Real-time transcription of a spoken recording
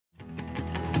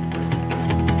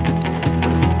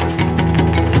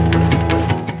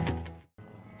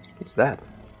What's that?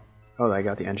 Oh, I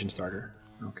got the engine starter.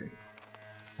 Okay.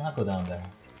 Let's not go down there.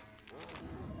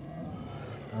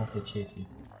 Unless they chase you.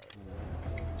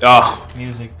 Oh!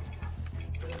 Music.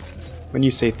 When you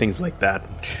say things like that.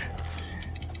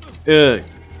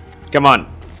 Come on.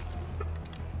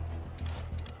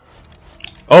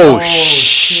 Oh,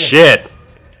 shit!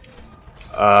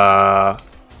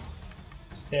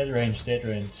 Stay at range, stay at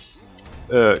range.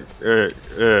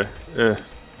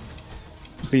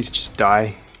 Please just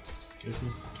die.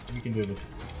 We can do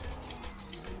this.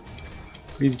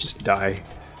 Please just die.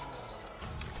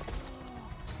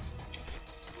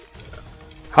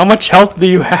 How much health do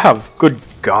you have? Good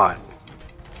God.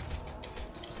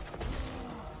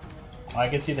 I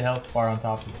can see the health bar on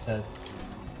top of its head.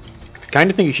 I kind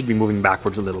of think you should be moving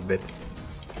backwards a little bit.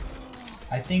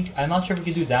 I'm not sure if we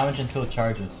can do damage until it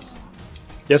charges.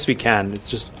 Yes, we can. It's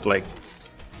just like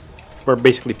we're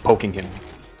basically poking him.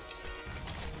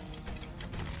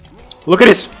 Look at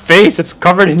his face. It's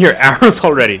covered in your arrows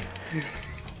already.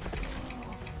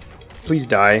 Please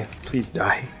die. Please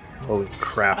die. Holy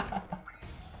crap.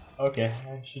 Okay,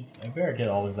 I better get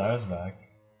all his arrows back.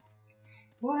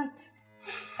 What?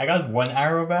 I got one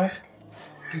arrow back?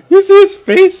 You see his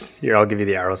face? Here, I'll give you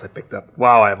the arrows I picked up.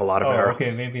 Wow, I have a lot of arrows.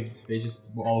 Okay, maybe they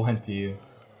just all went to you.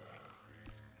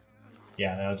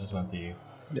 Yeah, they all just went to you.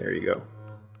 There you go.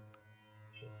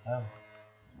 Oh.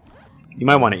 You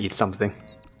might want to eat something.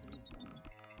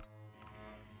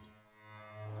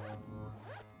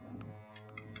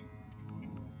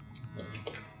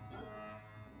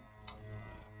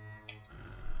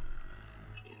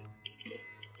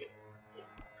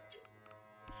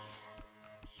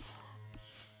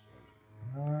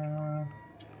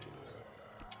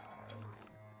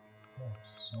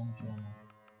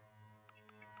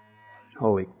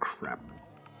 Holy crap.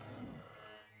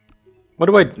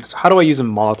 How do I use a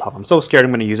Molotov? I'm so scared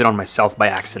I'm going to use it on myself by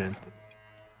accident.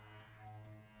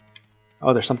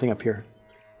 Oh, there's something up here.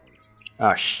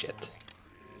 Ah, shit.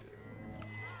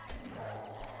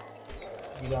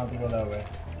 We don't have to go that way.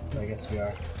 I guess we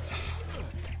are.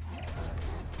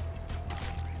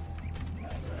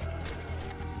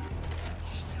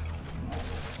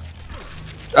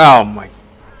 Oh my...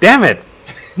 Damn it!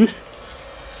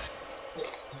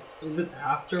 Is it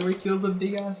after we kill the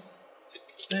big ass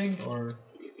thing, or?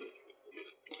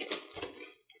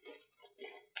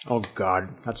 Oh god,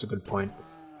 that's a good point.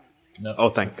 No, oh,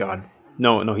 thank god.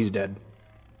 No, he's dead.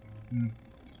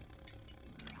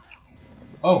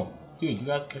 Oh, dude, you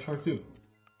got the short too.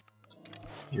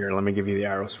 Here, let me give you the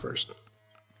arrows first.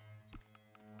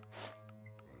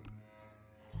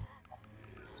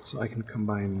 So I can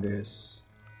combine this.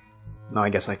 No, I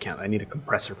guess I can't. I need a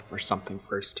compressor or something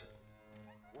first.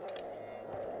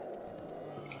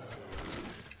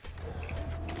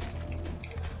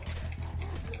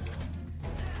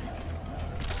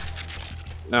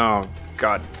 Oh,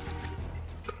 God.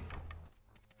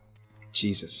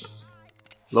 Jesus.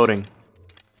 Loading.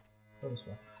 Go this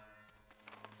way.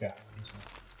 Yeah, this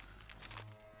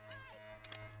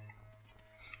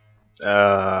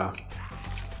way.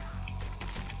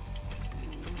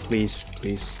 Please,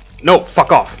 please. No,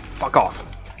 fuck off. Fuck off.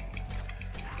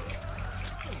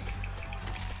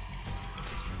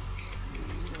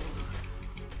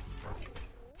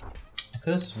 I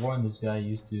could have sworn this guy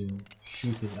used to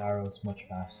shoot his arrows much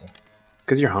faster. It's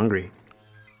because you're hungry.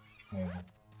 Maybe.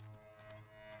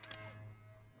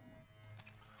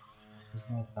 There's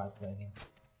no fat right here.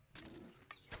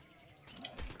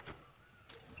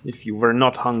 If you were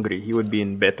not hungry, you would be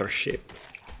in better shape.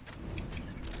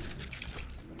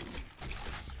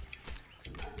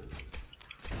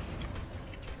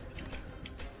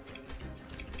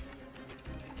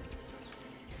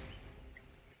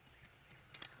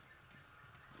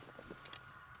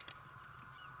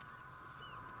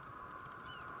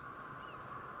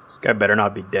 This guy better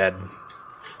not be dead.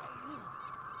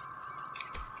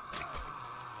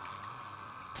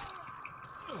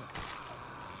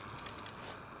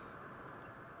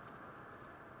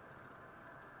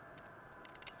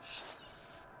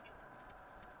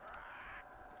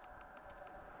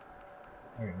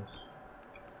 There he is.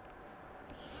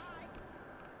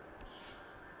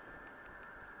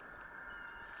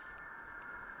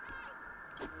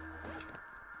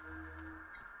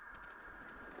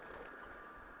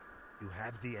 You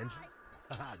have the engine?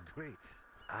 Ah, great.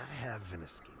 I have an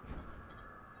escape.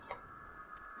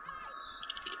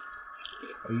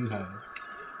 Oh, you have it.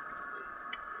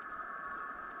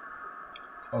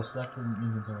 Oh, select the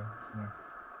inventory. Yeah.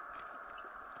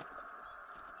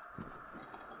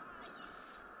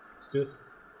 Let's do it.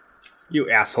 You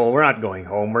asshole, we're not going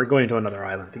home. We're going to another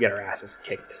island to get our asses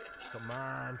kicked. Come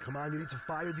on, you need to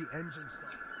fire the engine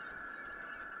stuff.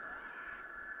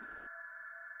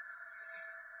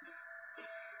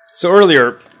 So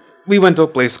earlier, we went to a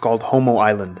place called Homo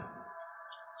Island.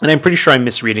 And I'm pretty sure I'm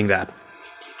misreading that.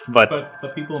 But the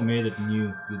people who made it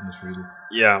knew you'd misread it.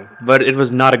 yeah, but it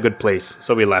was not a good place,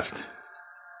 so we left.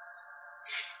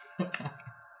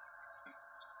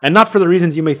 And not for the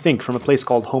reasons you may think from a place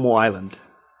called Homo Island.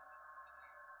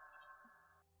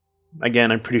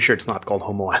 Again, I'm pretty sure it's not called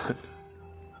Homo Island.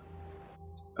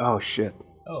 Oh shit.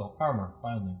 Oh, armor,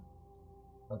 finally.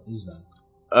 What is that?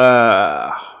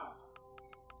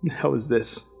 The hell is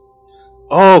this?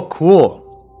 Oh,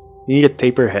 cool. You need a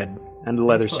taper head and a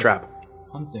leather strap.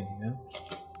 Hunting, yeah.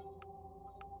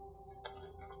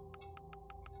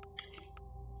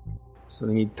 So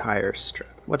we need tire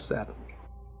strap. What's that?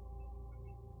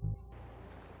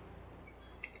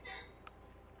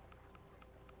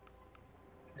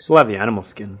 I still have the animal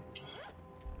skin.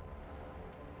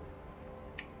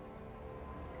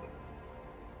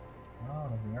 Oh,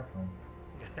 the airplane.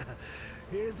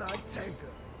 Here's our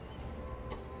tanker.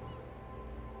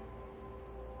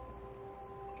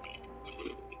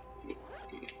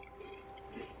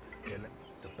 And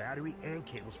the battery and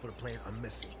cables for the plane are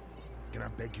missing. Can I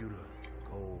beg you to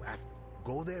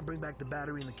go there and bring back the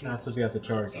battery and the cables? That's what you have to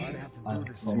charge. Sorry to have to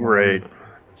do this. Great.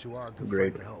 But you are a good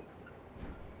Great. friend to help.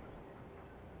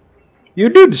 You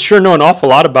dudes sure know an awful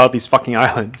lot about these fucking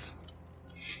islands.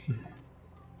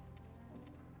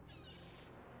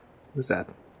 What's that?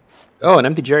 Oh, an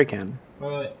empty jerry can.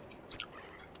 Wait.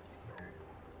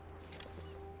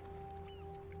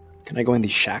 Can I go in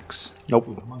these shacks? Nope.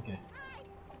 Ooh, monkey.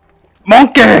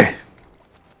 Monkey!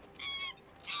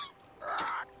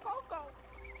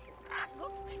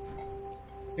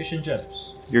 Fish and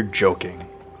chips. You're joking.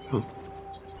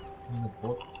 In the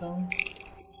boat down?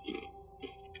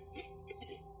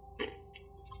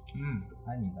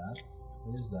 I need that.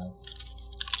 What is that?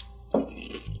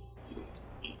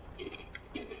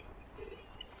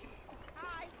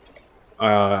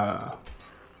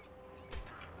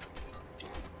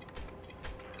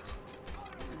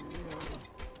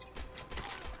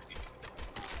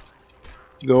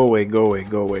 Go away, go away,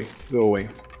 go away, go away.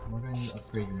 We're gonna need to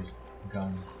upgrade your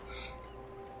gun.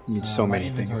 You need so many my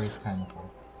inventory things. is kind of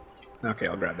full. Okay,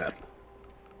 I'll grab that.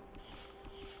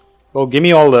 Well, give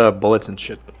me all the bullets and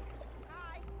shit.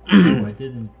 Oh, I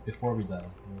didn't before we died.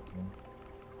 Okay.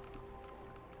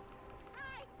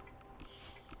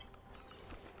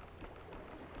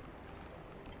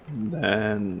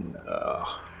 Then,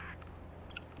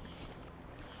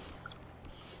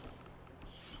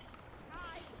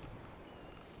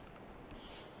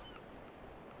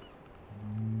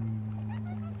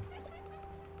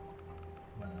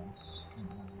 What else?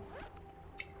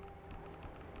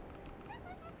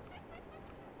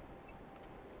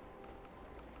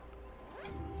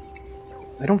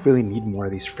 I don't really need more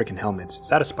of these freaking helmets. Is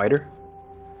that a spider?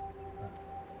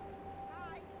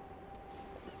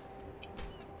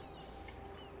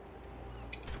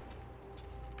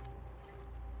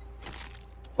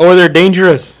 Oh, they're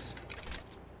dangerous.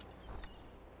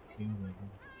 Seems like it.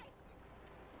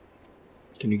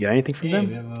 Can you get anything from Hey, we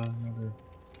them? have another.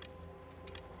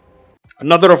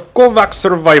 Another of Kovacs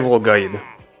survival guide.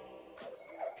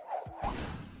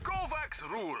 Kovacs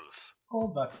rules. Go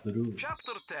back to the rules.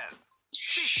 Chapter 10.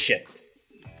 Shit.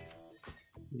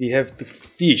 We have to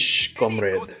fish, Any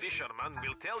comrade. good fisherman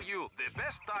will tell you the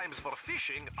best times for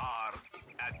fishing are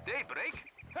at daybreak,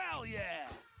 Hell yeah!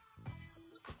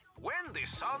 when the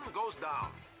sun goes down.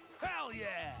 Hell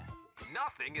yeah!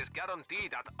 Nothing is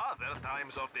guaranteed at other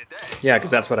times of the day. Yeah,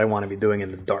 because that's what I want to be doing in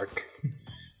the dark.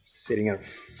 Sitting in a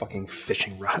fucking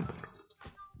fishing rod.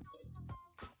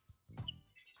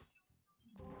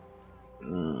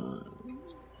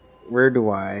 Where do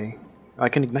I... I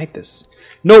can ignite this.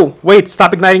 No! Wait!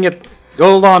 Stop igniting it!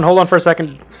 Hold on for a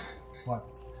second. What?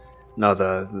 No,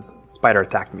 the spider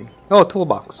attacked me. Oh,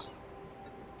 toolbox.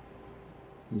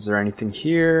 Is there anything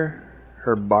here?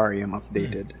 Herbarium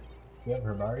updated. Do you have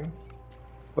herbarium?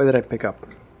 What did I pick up?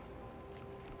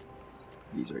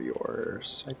 These are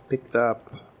yours. I picked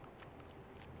up...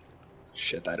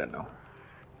 Shit, I don't know.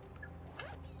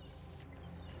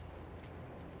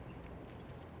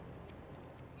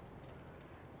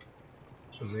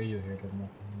 There's a radio here, but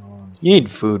nothing on. You need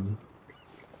food.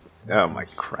 Oh my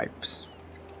cripes.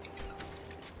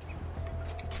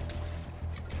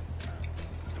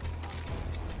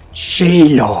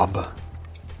 Shelob.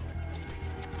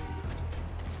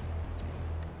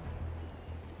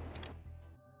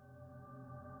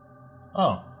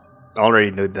 Oh,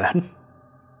 Already did that.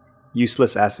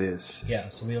 Useless as is. yeah,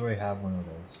 so we already have one of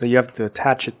those. So you have to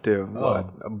attach it to what?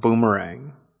 A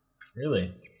boomerang.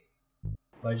 Really?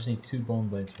 So I just need 2 bone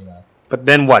blades for that. But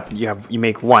then what? You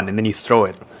make one and then you throw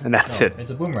it, and that's No, it. it's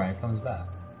a boomerang, it comes back,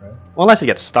 right? Well, unless you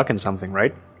get stuck in something,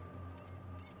 right?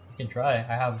 You can try.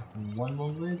 I have one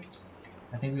bone lid.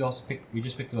 I think we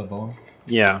just picked up a bone.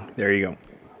 Yeah, there you go.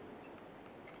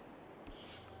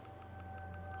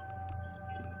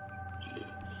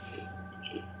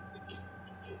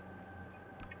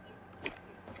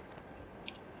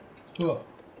 Cool.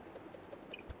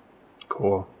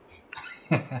 Cool.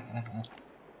 Is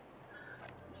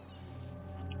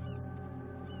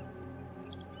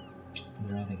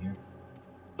there anything here?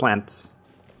 Plants.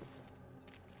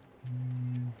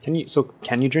 Can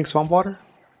you drink swamp water?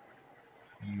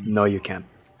 No, you can't.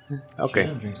 Okay.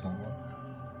 Shouldn't drink some water.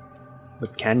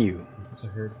 But can you? There's a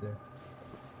herd there.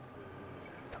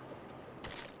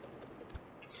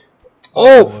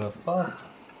 Oh! What the fuck?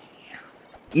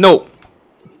 No!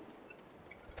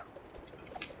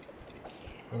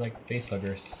 They're like face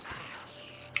huggers.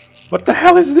 What the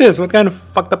hell is this? What kind of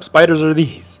fucked up spiders are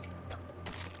these?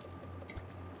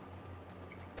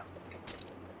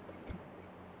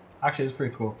 Actually, it's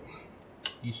pretty cool.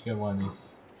 You should get one of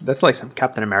these. That's like some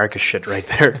Captain America shit right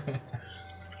there.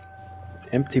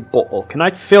 Empty bottle. Can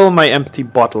I fill my empty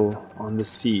bottle on the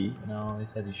sea? No, they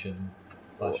said you shouldn't.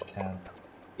 Slash can.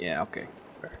 Yeah, okay.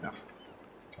 Fair enough.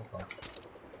 Oh, fuck.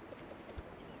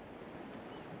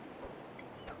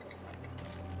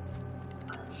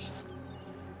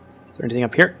 Is there anything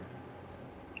up here?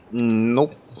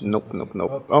 Nope. Nope, nope,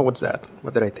 nope. Oh, what's that?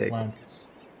 What did I take? Plants.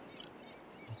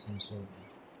 Of some sort.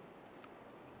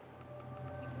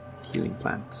 Healing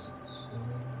plants.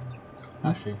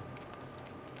 Actually.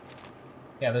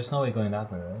 Yeah, there's no way going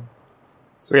that way, right?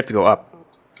 So we have to go up.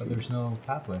 But there's no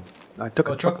pathway. I took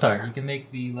Oh, a truck tire. tire. You can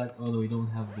make the like. Although we don't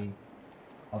have the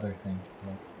other thing.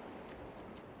 Like,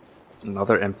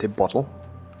 Another empty bottle.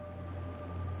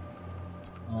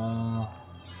 oh,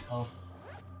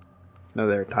 No,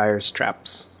 they're tire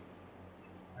straps.